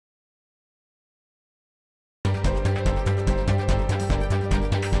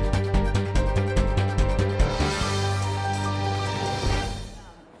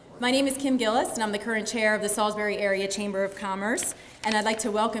My name is Kim Gillis, and I'm the current chair of the Salisbury Area Chamber of Commerce, and I'd like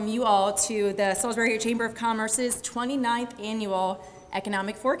to welcome you all to the Salisbury Area Chamber of Commerce's 29th Annual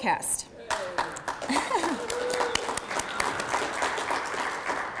Economic Forecast.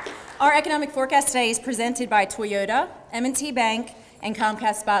 Our economic forecast today is presented by Toyota, M&T Bank, and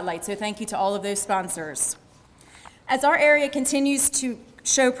Comcast Spotlight, so thank you to all of those sponsors. As our area continues to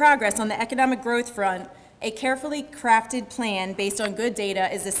show progress on the economic growth front, a carefully crafted plan based on good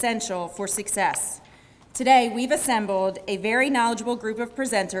data is essential for success. Today, we've assembled a very knowledgeable group of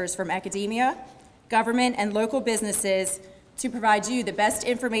presenters from academia, government, and local businesses to provide you the best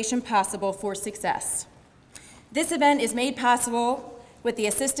information possible for success. This event is made possible with the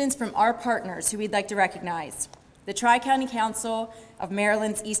assistance from our partners who we'd like to recognize: the Tri-County Council of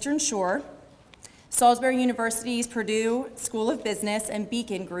Maryland's Eastern Shore, Salisbury University's Purdue School of Business and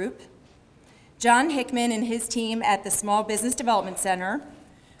Beacon Group, John Hickman and his team at the Small Business Development Center,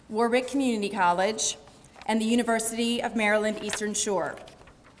 Warwick Community College, and the University of Maryland Eastern Shore.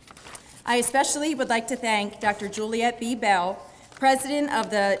 I especially would like to thank Dr. Juliette B. Bell, President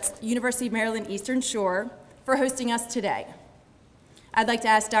of the University of Maryland Eastern Shore, for hosting us today. I'd like to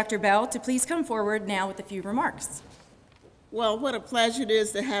ask Dr. Bell to please come forward now with a few remarks. Well, what a pleasure it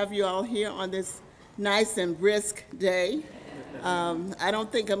is to have you all here on this nice and brisk day. I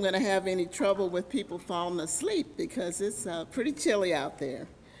don't think I'm going to have any trouble with people falling asleep because it's pretty chilly out there.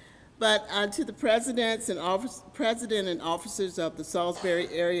 But to the president and officers of the Salisbury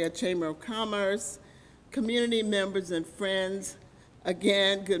Area Chamber of Commerce, community members and friends,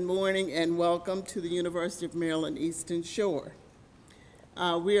 again, good morning and welcome to the University of Maryland Eastern Shore.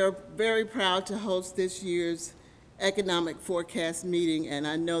 We are very proud to host this year's economic forecast meeting, and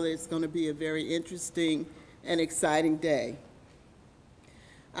I know that it's going to be a very interesting and exciting day.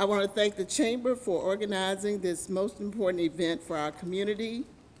 I want to thank the Chamber for organizing this most important event for our community.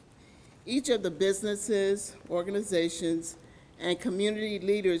 Each of the businesses, organizations, and community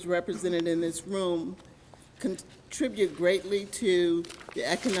leaders represented in this room contribute greatly to the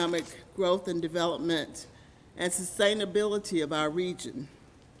economic growth and development and sustainability of our region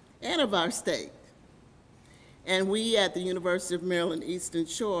and of our state. And we at the University of Maryland Eastern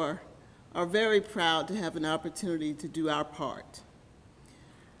Shore are very proud to have an opportunity to do our part.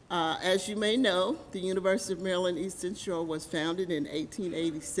 As you may know, the University of Maryland Eastern Shore was founded in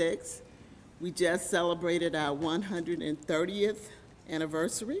 1886. We just celebrated our 130th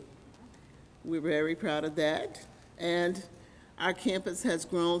anniversary. We're very proud of that. And our campus has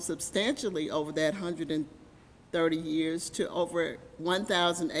grown substantially over that 130 years to over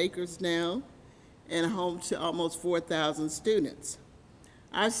 1,000 acres now and home to almost 4,000 students.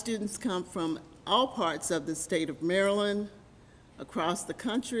 Our students come from all parts of the state of Maryland, across the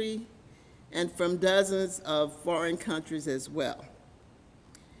country, and from dozens of foreign countries as well.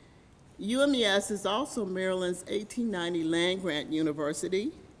 UMES is also Maryland's 1890 land-grant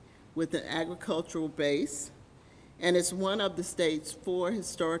university with an agricultural base, and it's one of the state's 4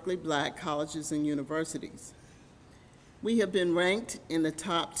 historically Black colleges and universities. We have been ranked in the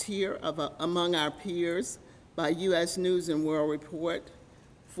top tier among our peers by U.S. News and World Report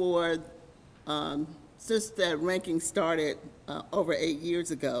for since that ranking started over 8 years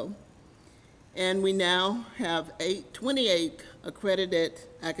ago. And we now have 28 accredited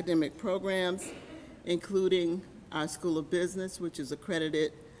academic programs, including our School of Business, which is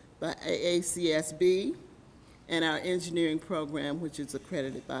accredited by AACSB, and our engineering program, which is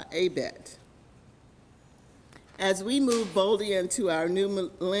accredited by ABET. As we move boldly into our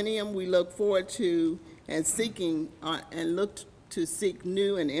new millennium, we look forward to and seek new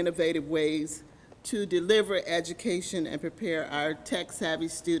and innovative ways to deliver education and prepare our tech-savvy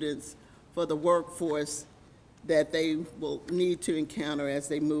students for the workforce that they will need to encounter as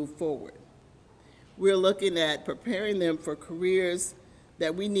they move forward. We're looking at preparing them for careers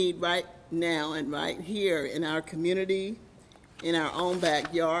that we need right now and right here in our community, in our own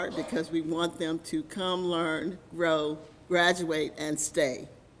backyard, because we want them to come, learn, grow, graduate, and stay.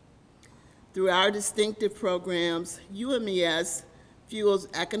 Through our distinctive programs, UMES fuels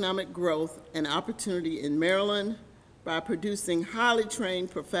economic growth and opportunity in Maryland by producing highly trained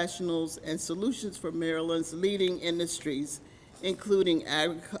professionals and solutions for Maryland's leading industries, including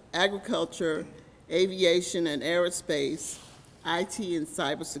agriculture, aviation and aerospace, IT and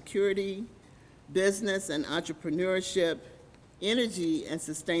cybersecurity, business and entrepreneurship, energy and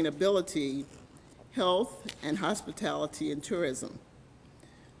sustainability, health and hospitality and tourism.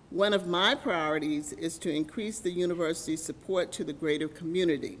 One of my priorities is to increase the university's support to the greater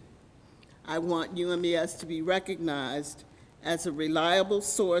community. I want UMES to be recognized as a reliable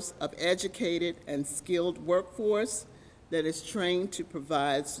source of educated and skilled workforce that is trained to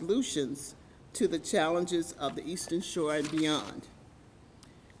provide solutions to the challenges of the Eastern Shore and beyond.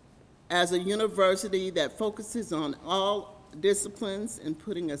 As a university that focuses on all disciplines and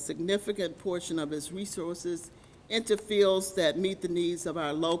putting a significant portion of its resources into fields that meet the needs of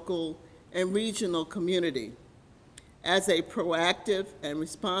our local and regional community. As a proactive and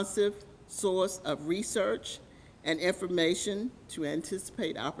responsive source of research and information to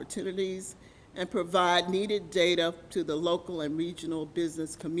anticipate opportunities and provide needed data to the local and regional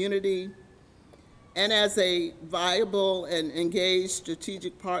business community, and as a viable and engaged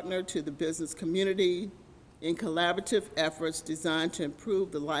strategic partner to the business community in collaborative efforts designed to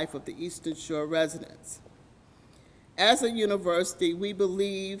improve the life of the Eastern Shore residents. As a university, we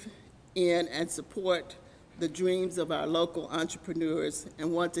believe in and support the dreams of our local entrepreneurs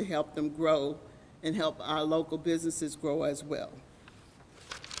and want to help them grow and help our local businesses grow as well.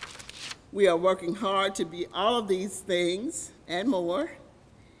 We are working hard to be all of these things and more,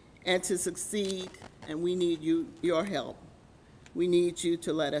 and to succeed, and we need your help. We need you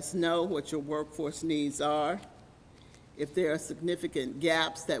to let us know what your workforce needs are. If there are significant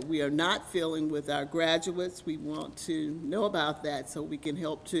gaps that we are not filling with our graduates, we want to know about that so we can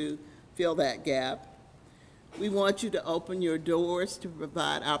help to fill that gap. We want you to open your doors to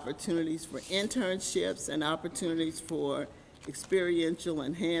provide opportunities for internships and opportunities for experiential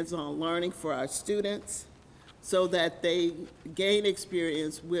and hands-on learning for our students so that they gain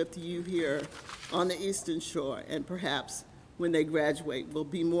experience with you here on the Eastern Shore, and perhaps when they graduate will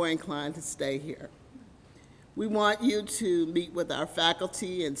be more inclined to stay here. We want you to meet with our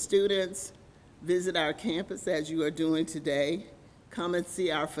faculty and students, visit our campus as you are doing today, come and see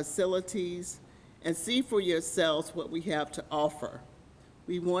our facilities, and see for yourselves what we have to offer.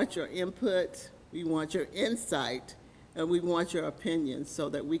 We want your input, we want your insight, and we want your opinions so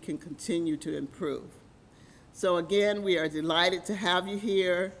that we can continue to improve. So again, we are delighted to have you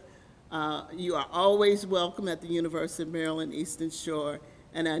here. You are always welcome at the University of Maryland Eastern Shore,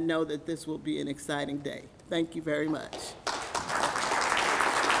 and I know that this will be an exciting day. Thank you very much.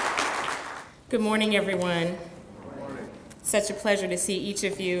 Good morning, everyone. Such a pleasure to see each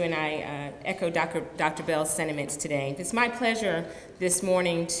of you, and I echo Dr. Bell's sentiments today. It's my pleasure this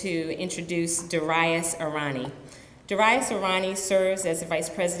morning to introduce Daraius Irani. Daraius Irani serves as the Vice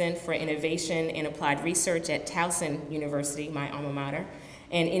President for Innovation and Applied Research at Towson University, my alma mater.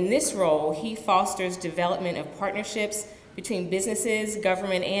 And in this role, he fosters development of partnerships between businesses,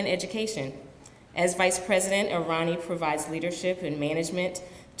 government, and education. As Vice President, Irani provides leadership and management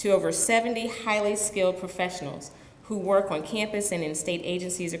to over 70 highly skilled professionals who work on campus and in state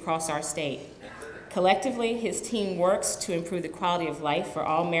agencies across our state. Collectively, his team works to improve the quality of life for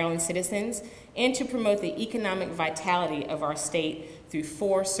all Maryland citizens and to promote the economic vitality of our state through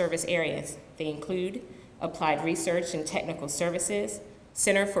 4 service areas. They include Applied Research and Technical Services,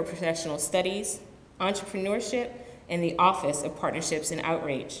 Center for Professional Studies, Entrepreneurship, and the Office of Partnerships and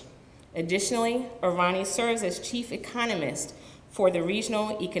Outreach. Additionally, Irani serves as Chief Economist for the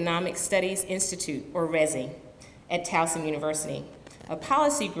Regional Economic Studies Institute, or RESI, at Towson University, a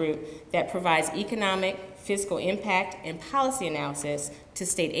policy group that provides economic, fiscal impact, and policy analysis to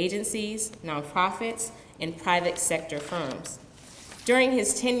state agencies, nonprofits, and private sector firms. During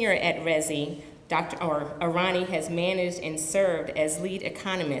his tenure at RESI, Irani has managed and served as lead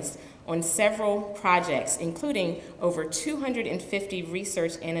economist on several projects, including over 250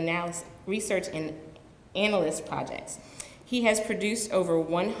 research and analyst projects. He has produced over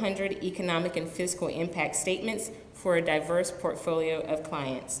 100 economic and fiscal impact statements for a diverse portfolio of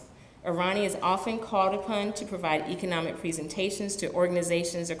clients. Irani is often called upon to provide economic presentations to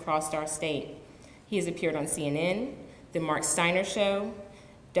organizations across our state. He has appeared on CNN, The Mark Steiner Show,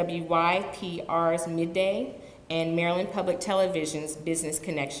 WYPR's Midday, and Maryland Public Television's Business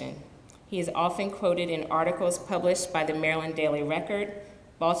Connection. He is often quoted in articles published by the Maryland Daily Record,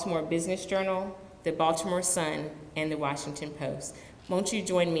 Baltimore Business Journal, the Baltimore Sun, and the Washington Post. Won't you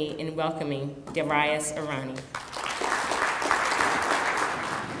join me in welcoming Daraius Irani?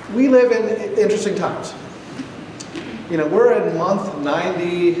 We live in interesting times. You know, we're in month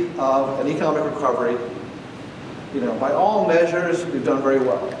 90 of an economic recovery. You know, by all measures, we've done very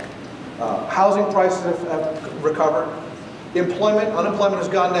well. Housing prices have recovered. Unemployment has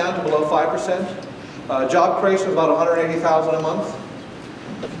gone down to below 5%. Job creation is about 180,000 a month.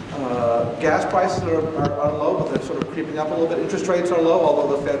 Gas prices are low, but they're sort of creeping up a little bit. Interest rates are low,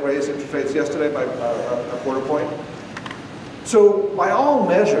 although the Fed raised interest rates yesterday by a quarter point. So by all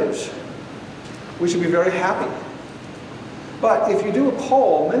measures, we should be very happy. But if you do a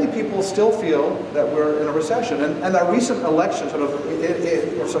poll, many people still feel that we're in a recession, and our recent election sort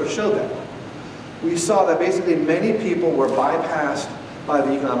of showed that. we saw that basically many people were bypassed by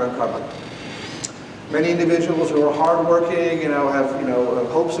the economic recovery. Many individuals who are hardworking, have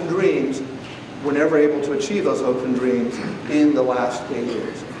hopes and dreams, were never able to achieve those hopes and dreams in the last 8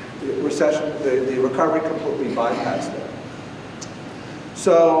 years. The recession, the recovery completely bypassed them.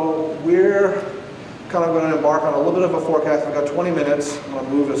 So we're kind of going to embark on a little bit of a forecast. I've got 20 minutes. I'm going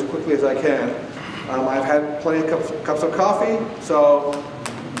to move as quickly as I can. I've had plenty of cups of coffee, so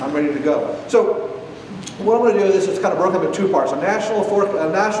I'm ready to go. So what I'm going to do is it's kind of broken into two parts: a national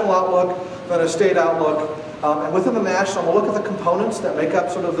outlook, then a state outlook. And within the national, we'll look at the components that make up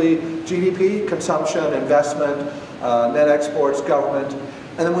sort of the GDP: consumption, investment, net exports, government.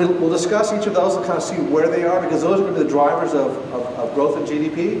 And then we'll discuss each of those and kind of see where they are, because those are going to be the drivers of growth in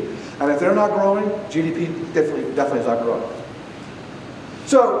GDP. And if they're not growing, GDP definitely is not growing.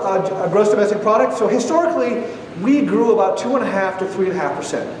 So gross domestic product. So historically, we grew about 2.5% to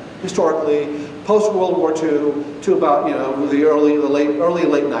 3.5%. Historically, post World War II to about the early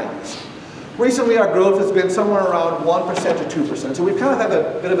late 90s. Recently, our growth has been somewhere around 1% to 2%. So we've kind of had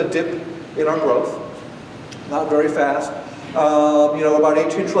a bit of a dip in our growth. Not very fast. About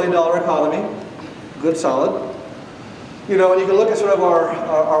 $18 trillion economy, good, solid. And you can look at sort of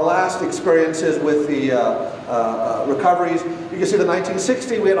our last experiences with the recoveries. You can see the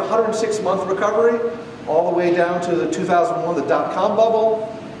 1960, we had a 106-month recovery, all the way down to the 2001, the dot-com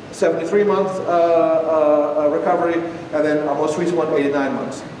bubble, 73-month recovery, and then our most recent one, 89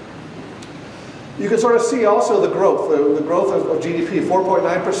 months. You can sort of see also the growth of GDP,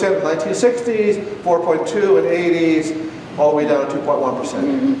 4.9% in the 1960s, 4.2 in the 80s, all the way down to 2.1%.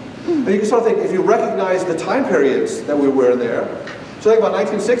 And you can sort of think, if you recognize the time periods that we were in there, so think about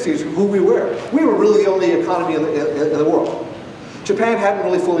 1960s, who we were. We were really the only economy in the world. Japan hadn't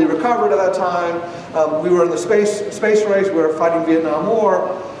really fully recovered at that time. We were in the space race, we were fighting Vietnam War,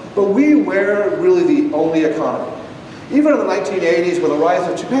 but we were really the only economy. Even in the 1980s, with the rise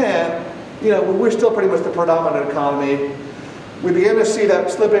of Japan, we're still pretty much the predominant economy. We began to see that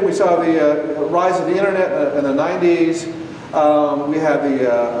slipping. We saw the rise of the internet in the 90s. We had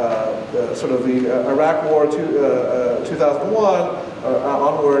the sort of the Iraq War 2001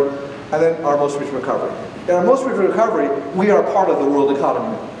 onward, and then our most recent recovery. In our most recent recovery, we are part of the world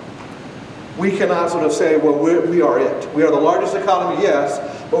economy now. We cannot sort of say, well, we are it. We are the largest economy, yes,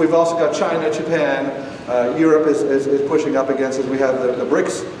 but we've also got China, Japan, Europe is pushing up against us. We have the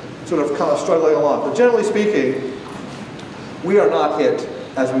BRICS sort of kind of struggling along. But generally speaking, we are not it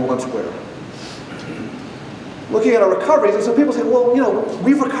as we once were. Looking at our recoveries, and some people say, well,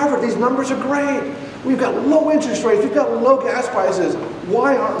 we've recovered, these numbers are great. We've got low interest rates, we've got low gas prices.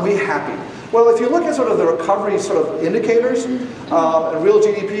 Why aren't we happy? Well, if you look at sort of the recovery sort of indicators, and real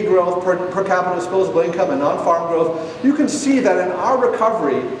GDP growth, per capita disposable income, and non-farm growth, you can see that in our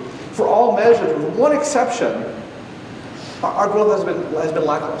recovery, for all measures, with one exception, our growth has been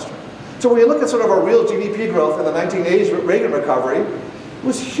lackluster. So when you look at sort of our real GDP growth in the 1980s Reagan recovery, it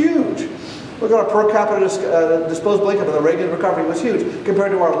was huge. Look at our per capita disposable income in the Reagan recovery, it was huge.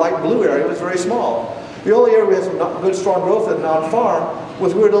 Compared to our light blue area, it was very small. The only area we had some good, strong growth in non-farm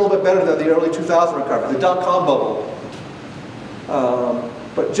was we were a little bit better than the early 2000 recovery, the dot-com bubble.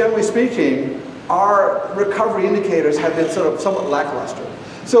 But generally speaking, our recovery indicators have been sort of somewhat lackluster.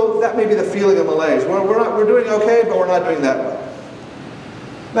 So that may be the feeling of malaise. We're doing okay, but we're not doing that well.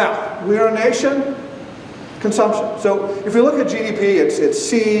 Now, we are a nation, consumption. So if we look at GDP, it's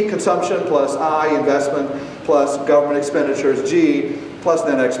C, consumption, plus I, investment, plus government expenditures, G, plus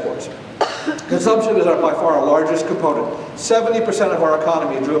net exports. Consumption is by far our largest component. 70% of our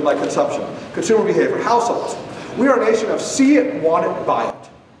economy is driven by consumption, consumer behavior, households. We are a nation of see it, want it, buy it.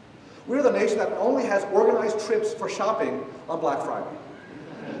 We're the nation that only has organized trips for shopping on Black Friday.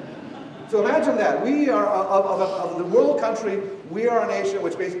 So imagine that. We are, of the world country, we are a nation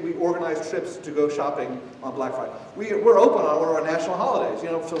which basically organize trips to go shopping on Black Friday. We're open on one of our national holidays.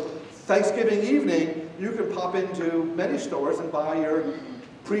 So Thanksgiving evening, you can pop into many stores and buy your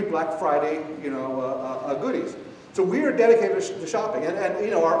pre-Black Friday, goodies. So we are dedicated to shopping.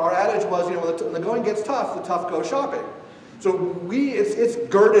 And our adage was, when the going gets tough, the tough go shopping. So it's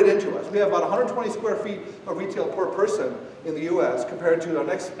girded into us. We have about 120 square feet of retail per person in the U.S. compared to our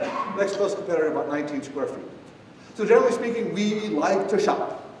next closest competitor, about 19 square feet. So generally speaking, we like to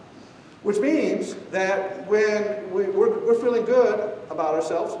shop, which means that when we're feeling good about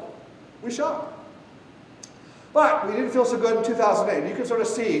ourselves, we shop. But we didn't feel so good in 2008. You can sort of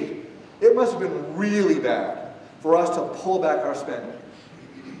see it must have been really bad for us to pull back our spending.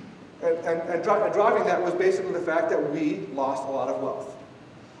 And driving that was basically the fact that we lost a lot of wealth.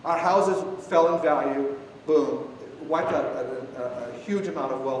 Our houses fell in value, boom, wiped out a huge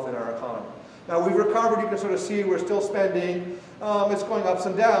amount of wealth in our economy. Now we've recovered, you can sort of see we're still spending. It's going ups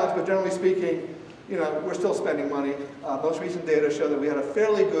and downs, but generally speaking, we're still spending money. Most recent data show that we had a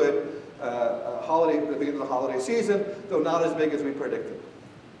fairly good holiday at the beginning of the holiday season, though not as big as we predicted.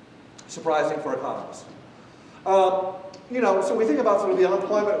 Surprising for economists. So we think about sort of the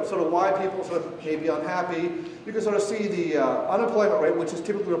unemployment, sort of why people sort of may be unhappy. You can sort of see the unemployment rate, which is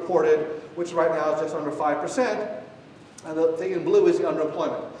typically reported, which right now is just under 5%. And the thing in blue is the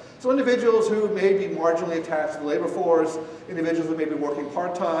underemployment. So individuals who may be marginally attached to the labor force, individuals who may be working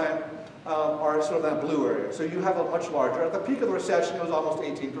part-time, are sort of that blue area. So you have a much larger. At the peak of the recession, it was almost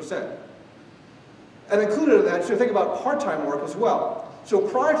 18%. And included in that, so think about part-time work as well. So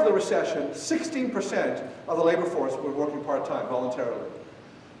prior to the recession, 16% of the labor force were working part-time voluntarily.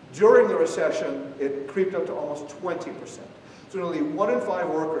 During the recession, it creeped up to almost 20%. So nearly 1 in 5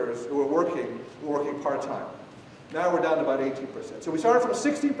 workers who were working part-time. Now we're down to about 18%. So we started from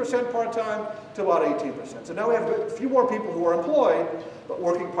 16% part-time to about 18%. So now we have a few more people who are employed, but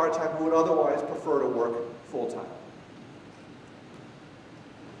working part-time who would otherwise prefer to work full-time.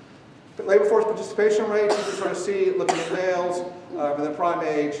 The labor force participation rate, you can sort of see, looking at males in the prime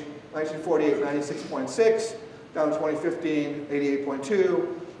age, 1948, 96.6, down to 2015,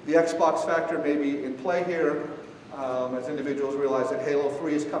 88.2. The Xbox factor may be in play here as individuals realize that Halo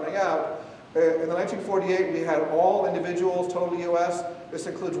 3 is coming out. In the 1948, we had all individuals, total US. This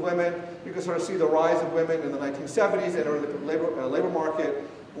includes women. You can sort of see the rise of women in the 1970s, entering the labor market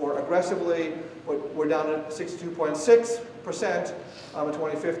more aggressively. But we're down to 62.6% in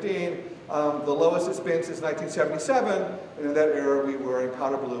 2015. The lowest it's been since 1977, and in that era, we were wearing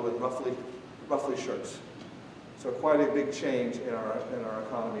powder blue and ruffly shirts. So quite a big change in our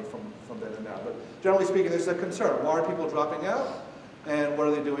economy from then to now. But generally speaking, this is a concern. Why are people dropping out? And what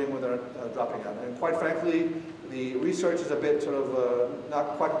are they doing when they're dropping out? And quite frankly, the research is a bit sort of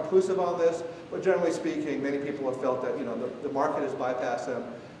not quite conclusive on this, but generally speaking, many people have felt that the market has bypassed them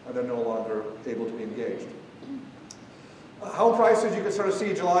and they're no longer able to be engaged. Home prices, you can sort of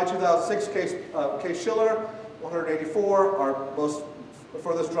see July 2006, case Schiller, 184. Our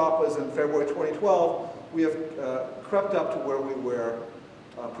furthest drop was in February 2012. We have crept up to where we were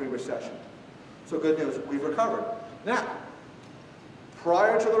pre-recession. So good news, we've recovered. Now,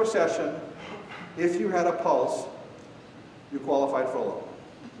 prior to the recession, if you had a pulse, you qualified for a loan.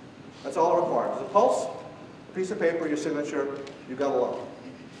 That's all it requires. A pulse, a piece of paper, your signature, you got a loan.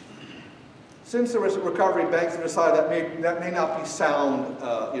 Since the recovery, banks have decided that may not be sound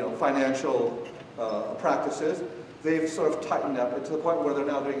financial practices. They've sort of tightened up to the point where they're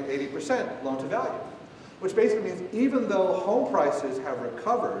now doing 80% loan to value, which basically means even though home prices have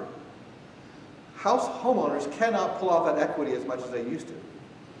recovered, homeowners cannot pull out that equity as much as they used to.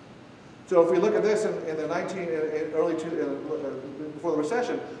 So if we look at this before the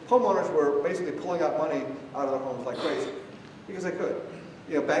recession, homeowners were basically pulling out money out of their homes like crazy because they could.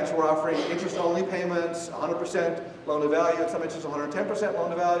 Banks were offering interest-only payments, 100% loan to value, in some instances 110% loan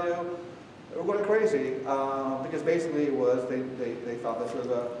to value. They were going crazy because basically it was they thought this was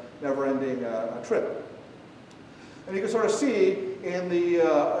a never-ending trip. And you can sort of see in the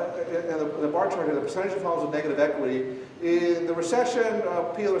bar chart here, the percentage of homes with negative equity. In the recession,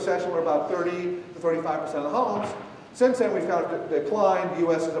 peak of the recession, we're about 30 to 35% of the homes. Since then, we've kind of declined. The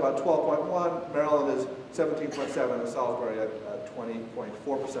U.S. is about 12.1, Maryland is 17.7, and Salisbury at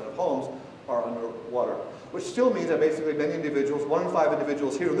 20.4% of homes are underwater, which still means that basically many individuals, 1 in 5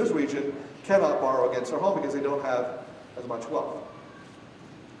 individuals here in this region, cannot borrow against their home because they don't have as much wealth.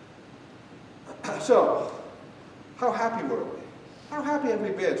 So, how happy were we? How happy have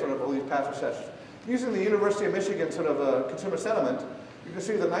we been sort of all these past recessions? Using the University of Michigan sort of consumer sentiment, you can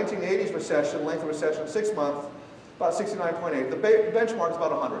see the 1980s recession, length of recession, 6 months, about 69.8. The benchmark is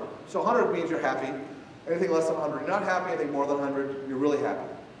about 100. So 100 means you're happy. Anything less than 100, you're not happy. Anything more than 100, you're really happy.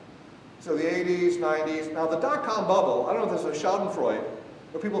 So the 80s, 90s. Now the dot-com bubble, I don't know if this was Schadenfreude,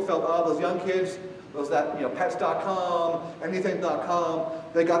 where people felt, oh, those young kids, pets.com, anything.com,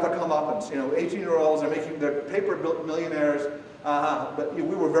 they got their comeuppance. 18-year-olds are making their paper millionaires. But we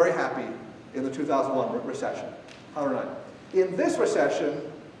were very happy in the 2001 recession, 109. In this recession,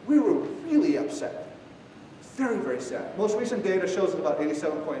 we were really upset. Very, very sad. Most recent data shows about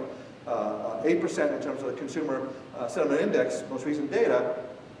 87.8% in terms of the consumer sentiment index, most recent data.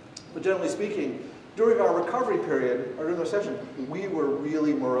 But generally speaking, during our recovery period, or during the recession, we were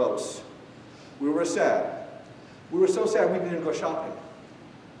really morose. We were sad. We were so sad we didn't go shopping.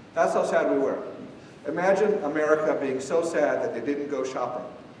 That's how sad we were. Imagine America being so sad that they didn't go shopping.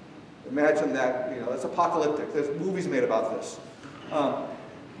 Imagine that, that's apocalyptic. There's movies made about this.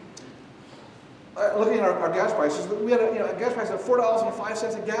 Looking at our gas prices, we had a gas price of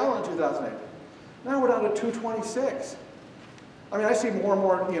 $4.05 a gallon in 2008. Now we're down to 226. I mean, I see more and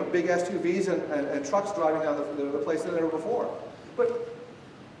more, big SUVs and trucks driving down the place than ever before. But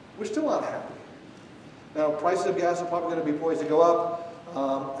we're still not happy. Now, prices of gas are probably going to be poised to go up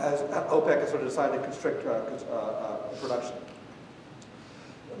as OPEC has sort of decided to constrict production.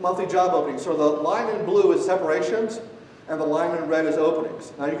 Monthly job openings. So the line in blue is separations, and the line in red is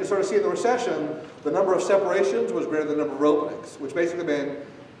openings. Now, you can sort of see in the recession, the number of separations was greater than the number of openings, which basically meant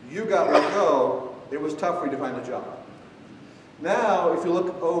you got let go, it was tough for you to find a job. Now, if you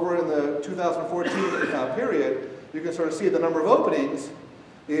look over in the 2014 period, you can sort of see the number of openings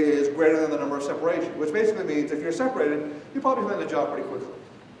is greater than the number of separations, which basically means if you're separated, you probably find a job pretty quickly.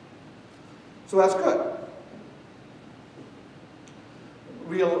 So that's good.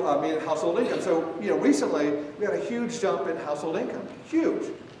 Real median household income. So, recently we had a huge jump in household income. Huge.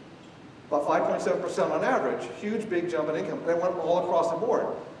 About 5.7% on average. Huge, big jump in income. And it went all across the board.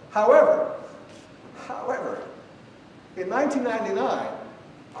 However, in 1999,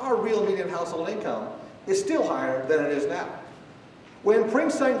 our real median household income is still higher than it is now. When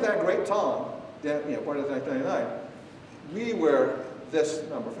Prince sang that great song, part of 1999, we were this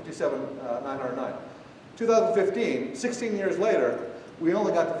number, 57,909. 2015, 16 years later, we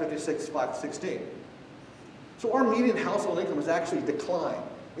only got to 56,516. So our median household income has actually declined.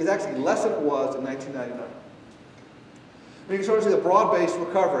 It's actually less than it was in 1999. And you can sort of see the broad-based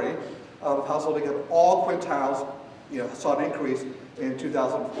recovery of household income. All quintiles, saw an increase in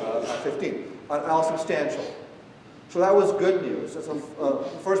 2015, all substantial. So that was good news. That's the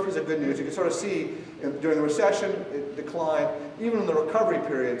first piece of good news. You can sort of see during the recession, it declined. Even in the recovery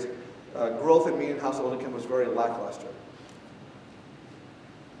periods, growth in median household income was very lackluster.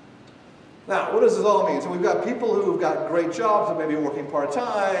 Now, what does this all mean? So we've got people who've got great jobs that may be working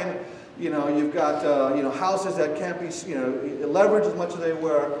part-time. You've got houses that can't be leveraged as much as they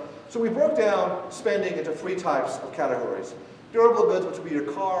were. So we broke down spending into 3 types of categories. Durable goods, which would be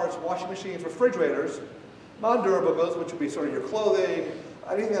your cars, washing machines, refrigerators. Non-durable goods, which would be sort of your clothing,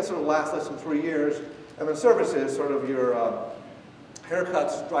 anything that sort of lasts less than 3 years. And then services, sort of your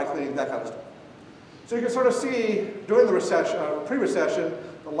haircuts, dry cleaning, that kind of stuff. So you can sort of see during the recession, pre-recession,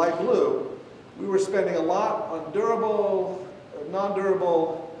 the light blue, we were spending a lot on durable,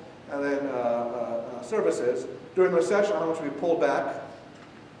 non-durable, and then services. During the recession, how much we pulled back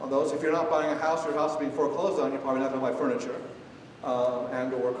on those. If you're not buying a house, your house is being foreclosed on, you're probably not going to buy furniture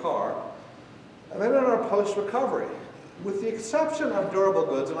and or a car. And then in our post-recovery, with the exception of durable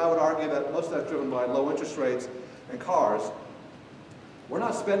goods, and I would argue that most of that's driven by low interest rates and cars, we're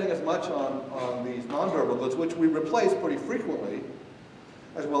not spending as much on these non-durable goods, which we replace pretty frequently,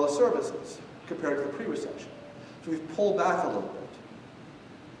 as well as services, compared to the pre-recession. So we've pulled back a little bit.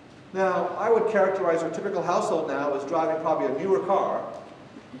 Now, I would characterize our typical household now as driving probably a newer car,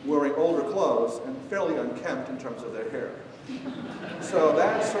 wearing older clothes, and fairly unkempt in terms of their hair. So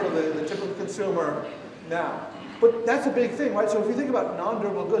that's sort of the typical consumer now. But that's a big thing, right? So if you think about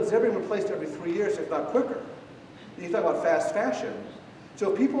non-durable goods, they're being replaced every 3 years, if not quicker. You talk about fast fashion.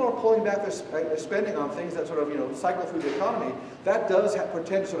 So if people are pulling back their spending on things that sort of cycle through the economy, that does have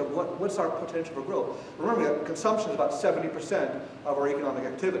potential. Sort of what's our potential for growth? Remember that consumption is about 70% of our economic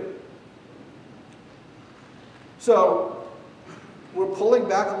activity. So we're pulling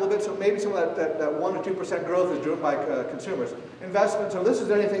back a little bit, so maybe some of that 1 to 2% growth is driven by consumers. Investment, so this is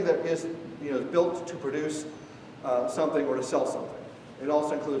anything that is built to produce something or to sell something. It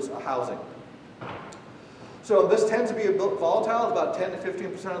also includes housing. So this tends to be volatile, about 10 to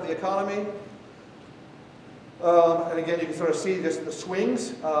 15% of the economy. And again, you can sort of see just the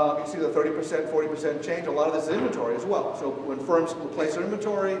swings. You can see the 30%, 40% change. A lot of this is inventory as well. So when firms replace their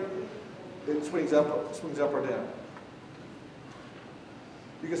inventory, it swings up or down.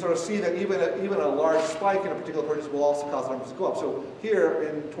 You can sort of see that even a large spike in a particular purchase will also cause the numbers to go up. So here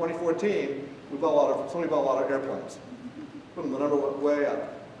in 2014, somebody bought a lot of airplanes. Boom, the number went way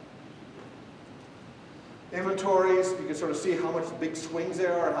up. Inventories, you can sort of see how much big swings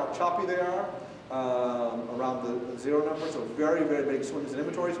there are and how choppy they are around the zero number. So very, very big swings in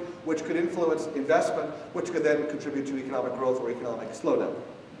inventories, which could influence investment, which could then contribute to economic growth or economic slowdown.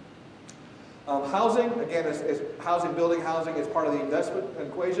 Housing, again, building housing is part of the investment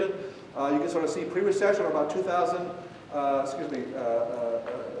equation. You can sort of see pre-recession about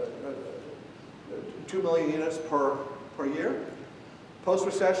 2 million units per year.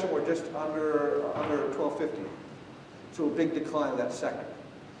 Post-recession, we're just under 1,250. So a big decline in that sector.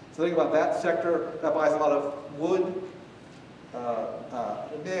 So think about that sector, that buys a lot of wood,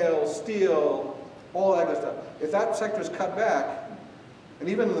 nails, steel, all that good stuff. If that sector is cut back, and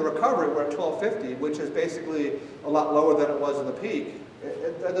even in the recovery, we're at 1,250, which is basically a lot lower than it was in the peak.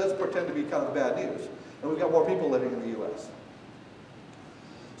 That does pretend to be kind of bad news. And we've got more people living in the U.S.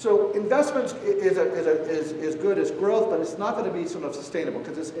 So investments is good as growth, but it's not going to be sort of sustainable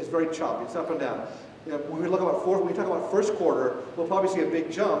because it's very choppy. It's up and down. You know, when we talk about first quarter, we'll probably see a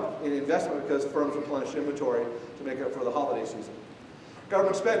big jump in investment because firms replenish inventory to make up for the holiday season.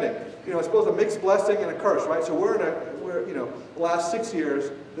 Government spending, you know, it's both a mixed blessing and a curse, right? So the last 6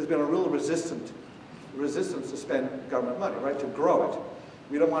 years, there's been a real resistance to spend government money, right? To grow it.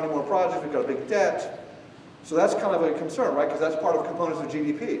 We don't want any more projects. We've got a big debt. So that's kind of a concern, right? Because that's part of components of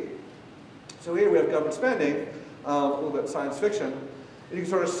GDP. So here we have government spending, a little bit science fiction. And you can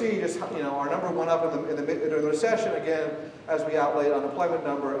sort of see just, you know, our number went up in the recession, again, as we outlaid unemployment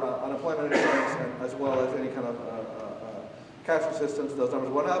number, unemployment insurance, and as well as any kind of cash assistance. Those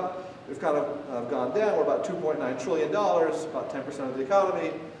numbers went up. We've kind of gone down. We're about $2.9 trillion, about 10% of the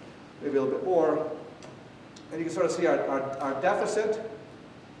economy, maybe a little bit more. And you can sort of see our deficit.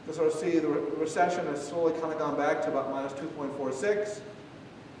 You can sort of see the recession has slowly kind of gone back to about minus 2.46.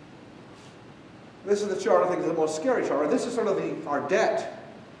 This is the chart I think is the most scary chart. This is sort of our debt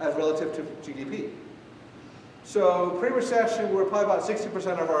as relative to GDP. So pre-recession, we're probably about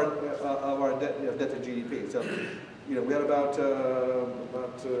 60% of our debt to GDP. So, you know, we had about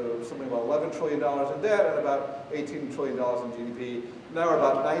something about $11 trillion in debt and about $18 trillion in GDP. Now we're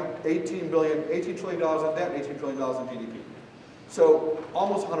about $18 trillion in debt and $18 trillion in GDP. So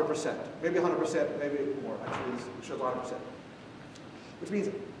almost 100%, maybe 100%, maybe more. Actually, it shows 100%. Which means,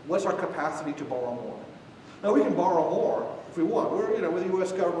 what's our capacity to borrow more? Now we can borrow more if we want. We're, you know, with the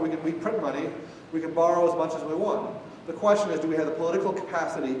U.S. government, we print money. We can borrow as much as we want. The question is, do we have the political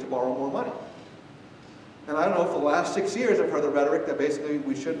capacity to borrow more money? And I don't know, for the last 6 years, I've heard the rhetoric that basically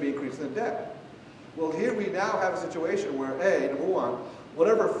we should be increasing the debt. Well, here we now have a situation where, number one,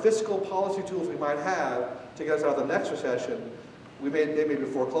 whatever fiscal policy tools we might have to get us out of the next recession, they may be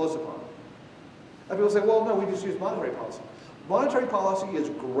foreclosed upon. And people say, well, no, we just use monetary policy. Monetary policy is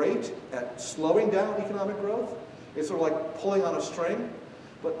great at slowing down economic growth. It's sort of like pulling on a string.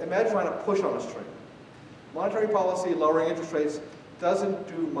 But imagine trying to push on a string. Monetary policy, lowering interest rates, doesn't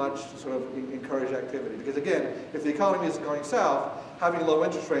do much to sort of encourage activity. Because again, if the economy is going south, having low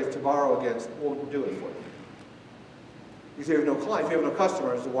interest rates to borrow against won't do it for you. Because if you have no clients, if you have no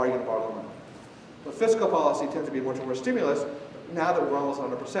customers, why are you going to borrow the money? But fiscal policy tends to be much more stimulus now that we're almost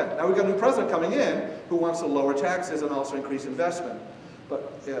 100%. Now we've got a new president coming in who wants to lower taxes and also increase investment. But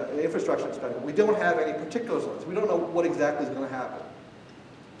infrastructure spending, we don't have any particulars on this. We don't know what exactly is going to happen.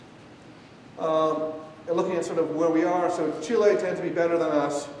 And looking at sort of where we are, so Chile tends to be better than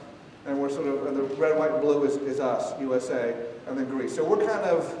us, and we're sort of, and the red, white, and blue is us, USA, and then Greece. So we're kind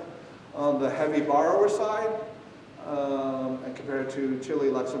of on the heavy borrower side, and compared to Chile,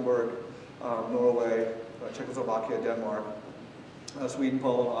 Luxembourg, Norway, Czechoslovakia, Denmark, Sweden,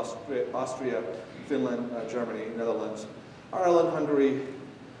 Poland, Austria, Finland, Germany, Netherlands, Ireland, Hungary,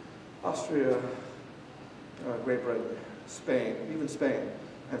 Austria, Great Britain, Spain,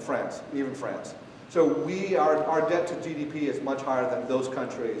 and France, even France. So our debt to GDP is much higher than those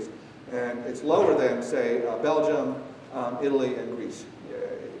countries, and it's lower than, say, Belgium, Italy, and Greece.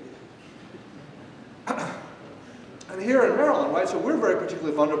 And here in Maryland, right, so we're very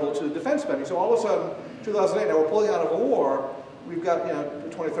particularly vulnerable to defense spending. So all of a sudden, 2008, now we're pulling out of a war, we've got,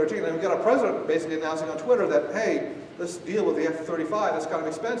 2013, and we've got a president basically announcing on Twitter that, hey, let's deal with the F-35, that's kind of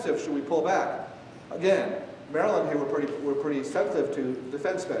expensive, should we pull back? Again, Maryland here, we're pretty sensitive to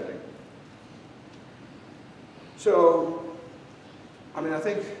defense spending. So, I mean, I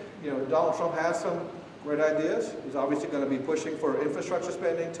think, Donald Trump has some great ideas. He's obviously going to be pushing for infrastructure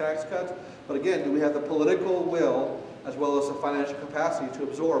spending, tax cuts. But again, do we have the political will as well as the financial capacity to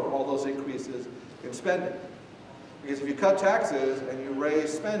absorb all those increases in spending? Because if you cut taxes and you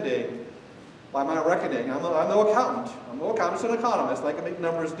raise spending, by my reckoning, I'm no accountant. I'm just an economist. I can make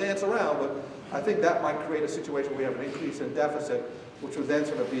numbers dance around, but I think that might create a situation where we have an increase in deficit, which would then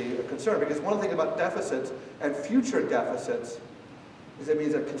sort of be a concern. Because one thing about deficits and future deficits is it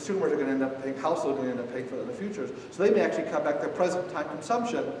means that consumers are going to end up paying, households are going to end up paying for it in the future. So they may actually cut back their present time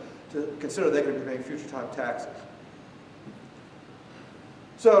consumption to consider they're going to be paying future time taxes.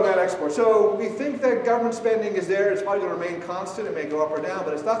 So net export. So we think that government spending is there. It's probably going to remain constant. It may go up or down,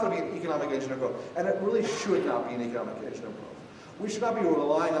 but it's not going to be an economic engine of growth. And it really should not be an economic engine of growth. We should not be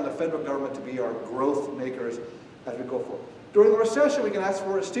relying on the federal government to be our growth makers as we go forward. During the recession, we can ask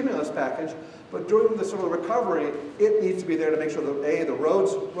for a stimulus package, but during the sort of recovery, it needs to be there to make sure that A, the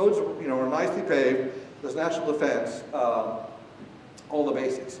roads are nicely paved, there's national defense, all the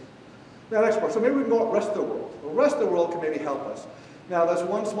basics. Net export. So maybe we can go the rest of the world. The rest of the world can maybe help us. Now, there's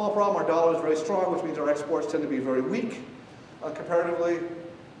one small problem. Our dollar is very strong, which means our exports tend to be very weak. comparatively.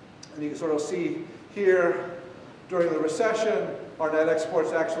 And you can sort of see here, during the recession, our net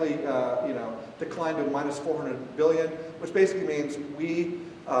exports actually declined to minus 400 billion, which basically means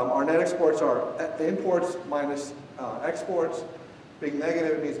our net exports are imports minus exports. Being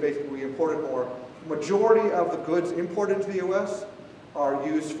negative, it means basically we imported more. Majority of the goods imported into the U.S. are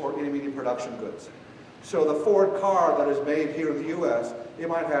used for intermediate production goods. So the Ford car that is made here in the U.S., it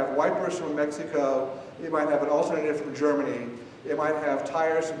might have wipers from Mexico, it might have an alternative from Germany, it might have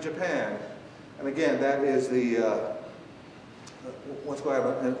tires from Japan. And again, that is the what's going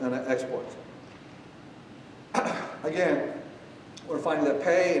on in exports. Again, we're finding that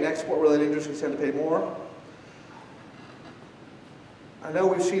pay in export-related industries tend to pay more. I know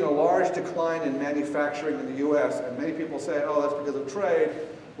we've seen a large decline in manufacturing in the U.S., and many people say, oh, that's because of trade.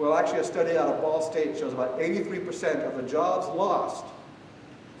 Well, actually, a study out of Ball State shows about 83% of the jobs lost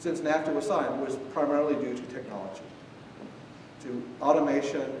since NAFTA was signed was primarily due to technology, to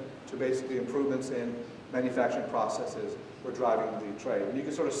automation, to basically improvements in manufacturing processes were driving the trade. And you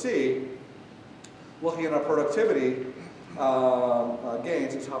can sort of see, looking at our productivity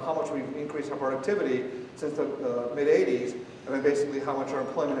gains, is how much we've increased our productivity since the mid-'80s, and then basically how much our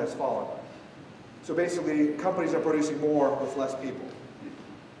employment has fallen. So basically, companies are producing more with less people.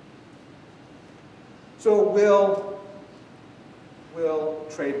 So will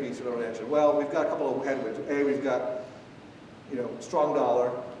trade be sort of an answer? Well, we've got a couple of headwinds. A, we've got strong dollar,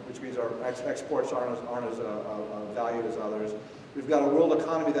 which means our exports aren't as valued as others. We've got a world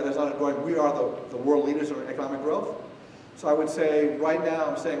economy that is not growing. We are the world leaders in economic growth. So I would say right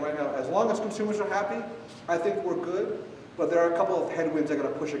now, as long as consumers are happy, I think we're good. But there are a couple of headwinds that are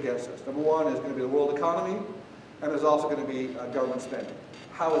going to push against us. Number one is going to be the world economy, and there's also going to be government spending.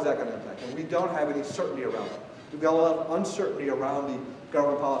 How is that going to impact? And we don't have any certainty around it. We've got a lot of uncertainty around the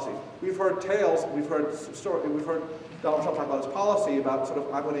government policy. We've heard tales, we've heard Donald Trump talk about his policy about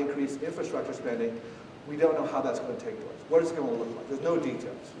I'm going to increase infrastructure spending. We don't know how that's going to take place. What is it going to look like? There's no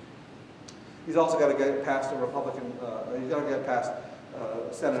details. He's also got to get past the Republican, he's got to get past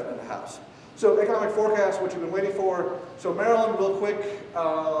Senate and the House. So economic forecast, what you've been waiting for. So Maryland, real quick,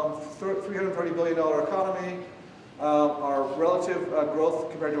 $330 billion economy. Our relative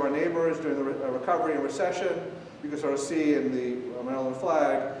growth compared to our neighbors during the recovery and recession, you can sort of see in the Maryland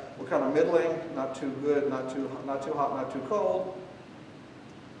flag, we're kind of middling, not too good, not too hot, not too cold.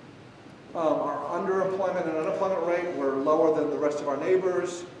 Our underemployment and unemployment rate were lower than the rest of our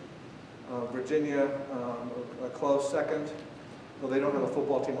neighbors. Virginia, a close second. Well, they don't have a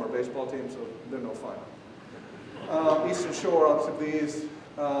football team or a baseball team, so they're no fun. Eastern Shore, obviously these.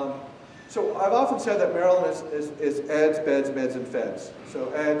 So I've often said that Maryland is EDS, BEDS, MEDS, and FEDS.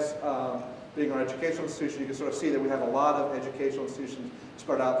 So EDS being our educational institution, you can sort of see that we have a lot of educational institutions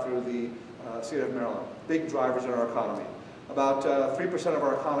spread out through the state of Maryland. Big drivers in our economy. About 3% of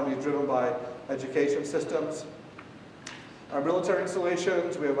our economy is driven by education systems. Our military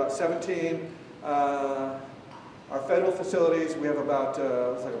installations, we have about 17. Our federal facilities, we have about,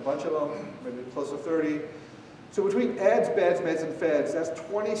 it's like a bunch of them, maybe close to 30. So between EDS, BEDS, MEDS, and FEDS, that's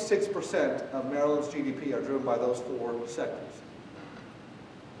 26% of Maryland's GDP are driven by those four sectors.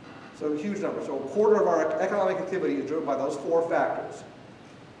 So a huge number. So a quarter of our economic activity is driven by those four factors.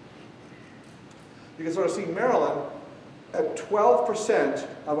 You can sort of see Maryland at 12%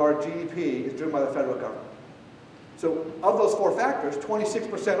 of our GDP is driven by the federal government. So of those four factors,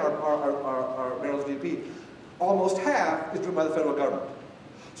 26% are Maryland's GDP. Almost half is driven by the federal government.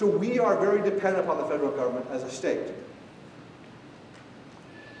 So we are very dependent upon the federal government as a state.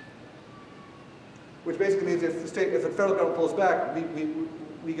 Which basically means if the federal government pulls back,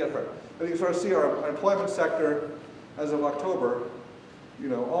 we get hurt. And you can sort of see our employment sector as of October,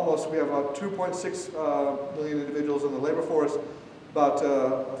 almost, we have about 2.6 million individuals in the labor force, about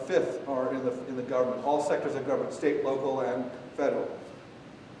a fifth are in the government, all sectors of government, state, local, and federal,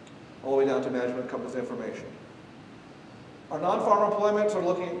 all the way down to management, companies, information. Our non-farm employment, so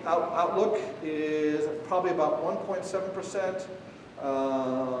looking outlook, is probably about 1.7%.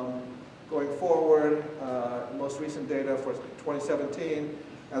 Going forward, most recent data for 2017,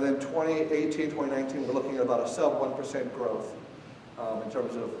 and then 2018, 2019, we're looking at about a sub 1% growth in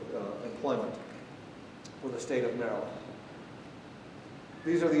terms of employment for the state of Maryland.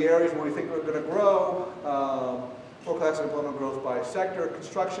 These are the areas where we think we're going to grow. Forecast employment growth by sector.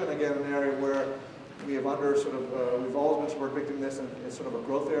 Construction, again, an area where we have we've always been sort of predicting this, and it's sort of a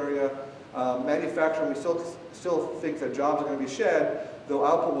growth area. Manufacturing, we still think that jobs are going to be shed, though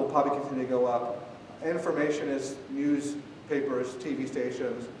output will probably continue to go up. Information is newspapers, TV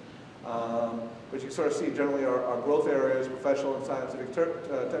stations. which you sort of see generally are growth areas, professional and scientific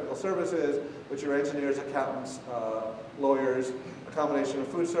technical services, which are engineers, accountants, lawyers, accommodation and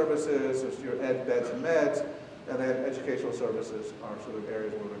food services, there's your ed, beds, and meds, and then educational services are sort of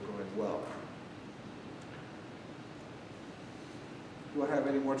areas where they're growing well. Do I have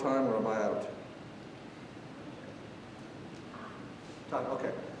any more time, or am I out? Time,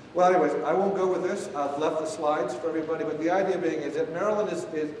 okay. Well, anyways, I won't go with this. I've left the slides for everybody, but the idea being is that Maryland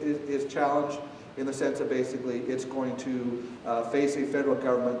is challenged in the sense that basically it's going to face a federal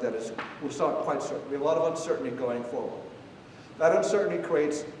government that is, we're not quite certain. We have a lot of uncertainty going forward. That uncertainty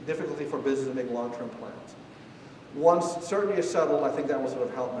creates difficulty for business to make long-term plans. Once certainty is settled, I think that will sort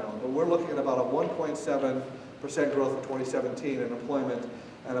of help Maryland. But we're looking at about a 1.7% growth in 2017 in employment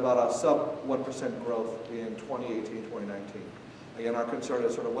and about a sub 1% growth in 2018, 2019. Again, our concern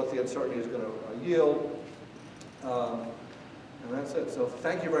is sort of what the uncertainty is going to yield. And that's it. So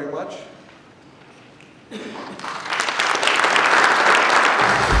thank you very much.